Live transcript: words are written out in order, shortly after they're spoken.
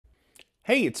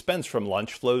Hey, it's Spence from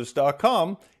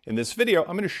LaunchFlows.com. In this video,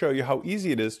 I'm going to show you how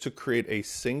easy it is to create a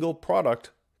single product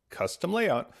custom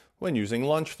layout when using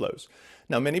LaunchFlows.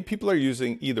 Now, many people are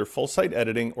using either full site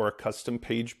editing or a custom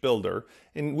page builder,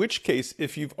 in which case,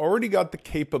 if you've already got the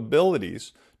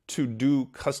capabilities to do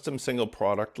custom single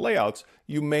product layouts,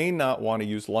 you may not want to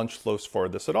use LaunchFlows for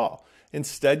this at all.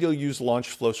 Instead, you'll use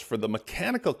LaunchFlows for the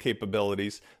mechanical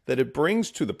capabilities that it brings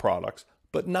to the products,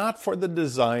 but not for the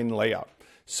design layout.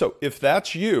 So if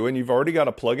that's you and you've already got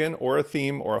a plugin or a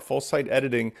theme or a full site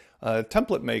editing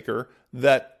template maker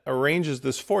that arranges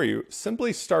this for you,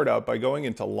 simply start out by going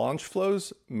into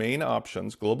LaunchFlows main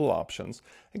options, global options,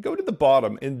 and go to the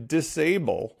bottom and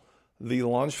disable the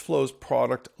LaunchFlows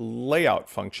product layout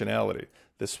functionality.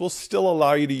 This will still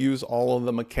allow you to use all of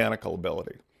the mechanical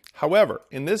ability. However,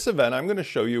 in this event, I'm going to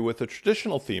show you with a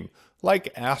traditional theme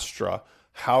like Astra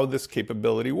how this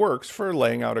capability works for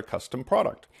laying out a custom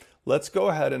product. Let's go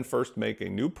ahead and first make a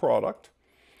new product,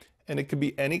 and it could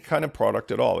be any kind of product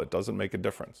at all. It doesn't make a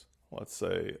difference. Let's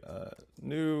say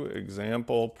new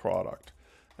example product.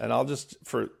 And I'll just,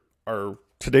 for our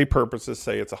today purposes,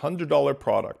 say it's a $100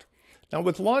 product. Now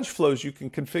with LaunchFlows, you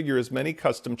can configure as many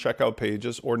custom checkout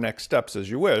pages or next steps as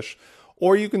you wish,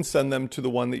 or you can send them to the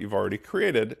one that you've already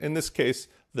created, in this case,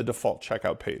 the default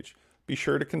checkout page. Be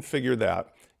sure to configure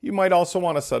that. You might also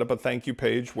want to set up a thank you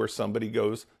page where somebody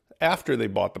goes after they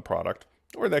bought the product,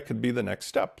 or that could be the next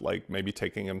step, like maybe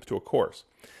taking them to a course.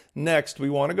 Next, we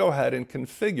want to go ahead and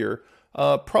configure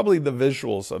probably the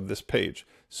visuals of this page.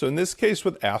 So in this case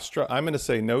with Astra, I'm going to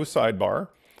say no sidebar,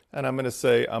 and I'm going to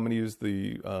say I'm going to use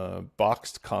the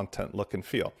boxed content look and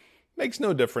feel. Makes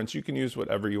no difference. You can use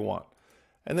whatever you want.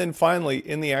 And then finally,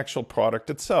 in the actual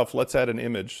product itself, let's add an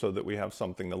image so that we have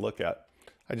something to look at.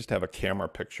 I just have a camera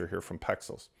picture here from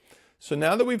Pexels. So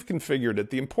now that we've configured it,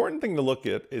 the important thing to look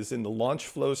at is in the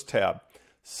LaunchFlows tab,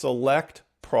 select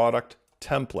product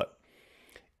template.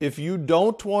 If you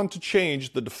don't want to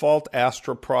change the default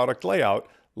Astra product layout,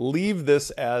 leave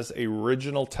this as a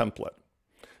original template.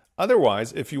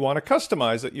 Otherwise, if you want to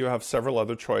customize it, you have several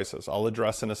other choices I'll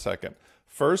address in a second.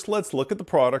 First, let's look at the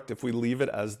product if we leave it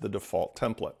as the default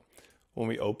template. When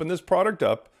we open this product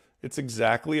up, it's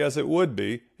exactly as it would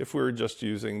be if we were just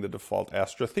using the default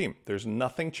Astra theme. There's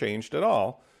nothing changed at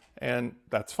all, and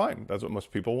that's fine. That's what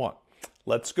most people want.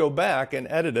 Let's go back and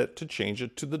edit it to change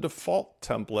it to the default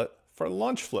template for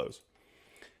LaunchFlows.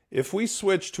 If we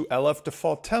switch to LF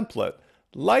default template,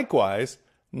 likewise,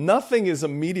 nothing is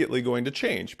immediately going to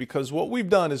change because what we've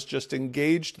done is just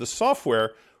engaged the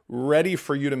software ready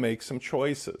for you to make some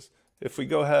choices. If we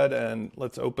go ahead and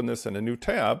let's open this in a new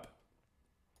tab,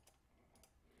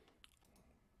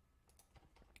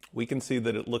 we can see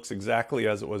that it looks exactly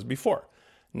as it was before.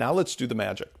 Now let's do the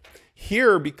magic.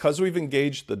 Here, because we've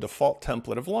engaged the default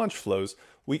template of LaunchFlows,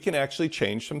 we can actually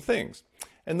change some things.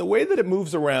 And the way that it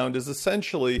moves around is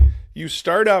essentially you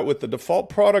start out with the default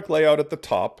product layout at the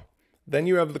top, then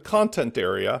you have the content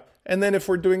area, and then if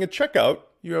we're doing a checkout,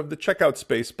 you have the checkout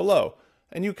space below.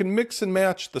 And you can mix and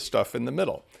match the stuff in the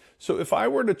middle. So if I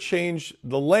were to change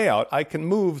the layout, I can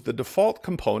move the default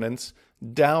components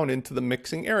down into the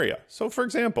mixing area. So for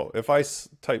example, if I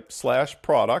type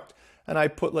 /product and I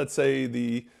put, let's say,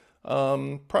 the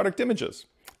product images,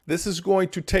 this is going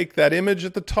to take that image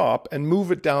at the top and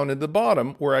move it down at the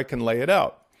bottom where I can lay it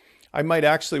out. I might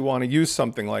actually want to use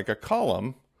something like a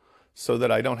column so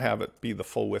that I don't have it be the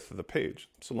full width of the page.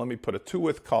 So let me put a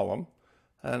 2-width column,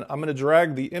 and I'm going to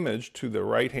drag the image to the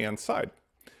right-hand side.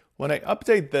 When I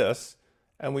update this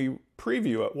and we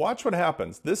preview it, watch what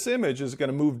happens. This image is going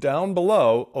to move down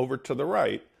below over to the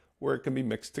right where it can be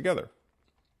mixed together.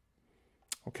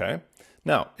 Okay.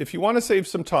 Now, if you want to save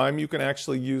some time, you can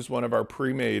actually use one of our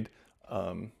pre-made,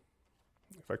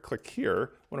 if I click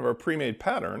here, one of our pre-made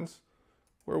patterns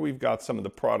where we've got some of the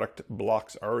product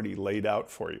blocks already laid out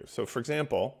for you. So for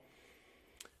example,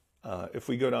 if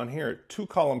we go down here,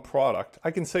 2-column product, I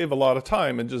can save a lot of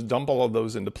time and just dump all of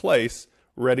those into place,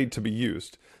 ready to be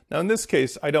used. Now in this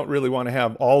case, I don't really want to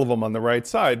have all of them on the right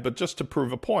side, but just to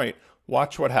prove a point,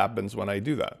 watch what happens when I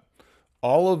do that.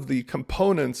 All of the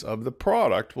components of the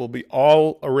product will be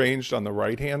all arranged on the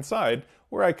right-hand side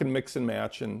where I can mix and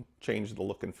match and change the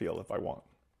look and feel if I want.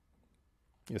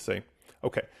 You see?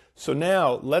 Okay, so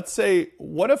now let's say,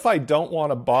 what if I don't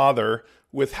want to bother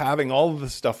with having all of the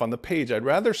stuff on the page? I'd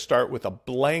rather start with a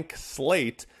blank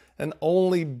slate and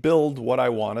only build what I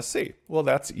want to see. Well,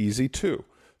 that's easy too.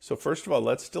 So first of all,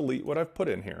 let's delete what I've put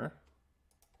in here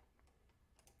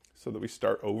so that we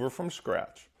start over from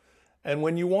scratch. And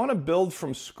when you want to build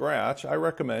from scratch, I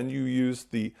recommend you use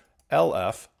the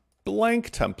LF blank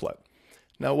template.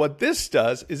 Now what this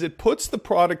does is it puts the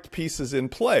product pieces in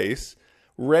place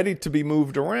ready to be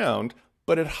moved around,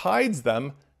 but it hides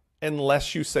them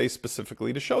unless you say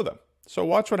specifically to show them. So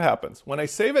watch what happens. When I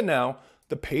save it now,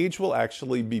 the page will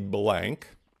actually be blank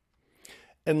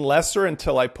unless or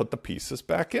until I put the pieces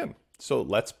back in. So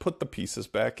let's put the pieces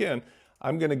back in.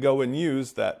 I'm going to go and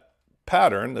use that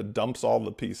pattern that dumps all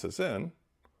the pieces in.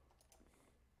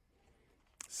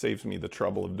 Saves me the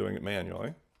trouble of doing it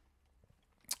manually.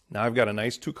 Now I've got a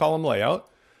nice 2-column layout.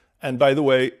 And by the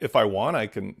way, if I want, I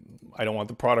don't want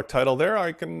the product title there,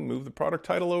 I can move the product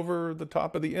title over the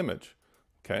top of the image.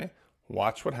 Okay,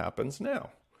 watch what happens now.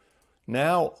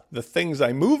 Now the things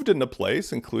I moved into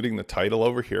place, including the title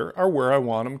over here, are where I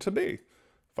want them to be.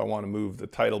 If I want to move the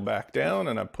title back down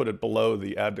and I put it below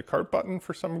the Add to Cart button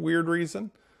for some weird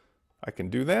reason, I can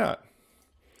do that.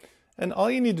 And all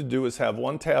you need to do is have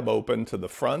one tab open to the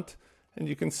front, and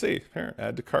you can see here,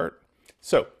 Add to Cart.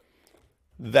 So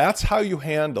that's how you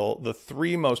handle the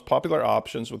 3 most popular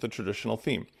options with a traditional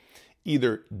theme.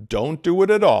 Either don't do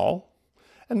it at all,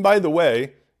 and by the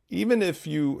way, even if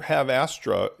you have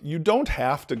Astra, you don't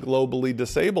have to globally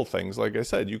disable things. Like I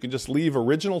said, you can just leave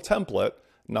original template,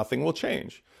 nothing will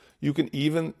change. You can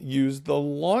even use the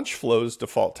LaunchFlows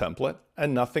default template,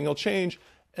 and nothing will change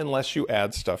unless you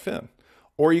add stuff in.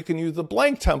 Or you can use the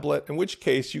blank template, in which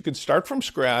case you can start from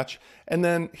scratch. And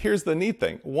then here's the neat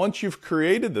thing. Once you've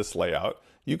created this layout,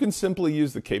 you can simply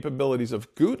use the capabilities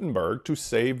of Gutenberg to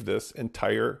save this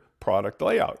entire product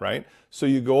layout, right? So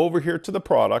you go over here to the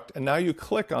product, and now you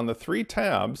click on the 3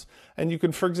 tabs, and you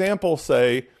can, for example,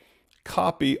 say,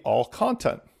 copy all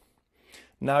content.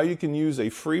 Now you can use a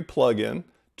free plugin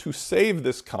to save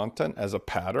this content as a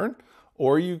pattern,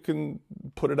 or you can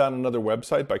put it on another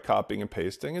website by copying and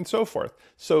pasting and so forth.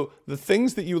 So the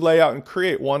things that you lay out and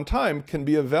create one time can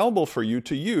be available for you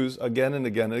to use again and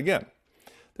again and again.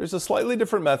 There's a slightly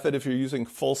different method if you're using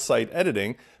full site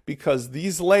editing, because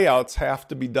these layouts have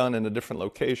to be done in a different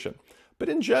location. But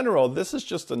in general, this is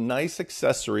just a nice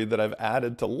accessory that I've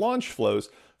added to LaunchFlows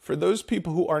for those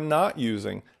people who are not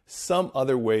using some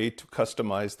other way to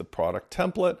customize the product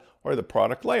template or the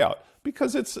product layout,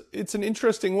 because it's an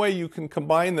interesting way you can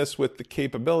combine this with the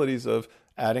capabilities of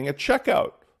adding a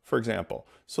checkout, for example.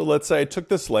 So let's say I took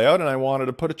this layout and I wanted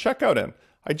to put a checkout in.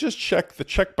 I just check the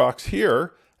checkbox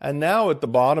here, and now at the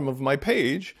bottom of my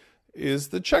page is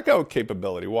the checkout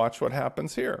capability. Watch what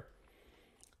happens here.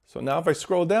 So now if I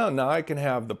scroll down, now I can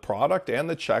have the product and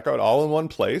the checkout all in one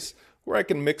place, where I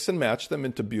can mix and match them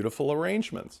into beautiful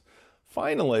arrangements.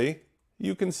 Finally,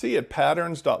 you can see at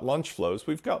patterns.launchflows,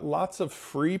 we've got lots of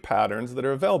free patterns that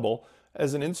are available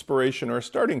as an inspiration or a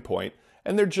starting point,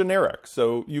 and they're generic.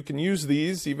 So you can use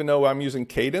these, even though I'm using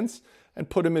Cadence, and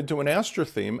put them into an Astra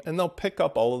theme, and they'll pick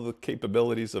up all of the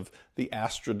capabilities of the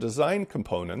Astra design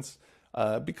components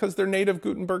because they're native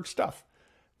Gutenberg stuff.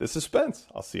 This is Spence.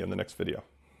 I'll see you in the next video.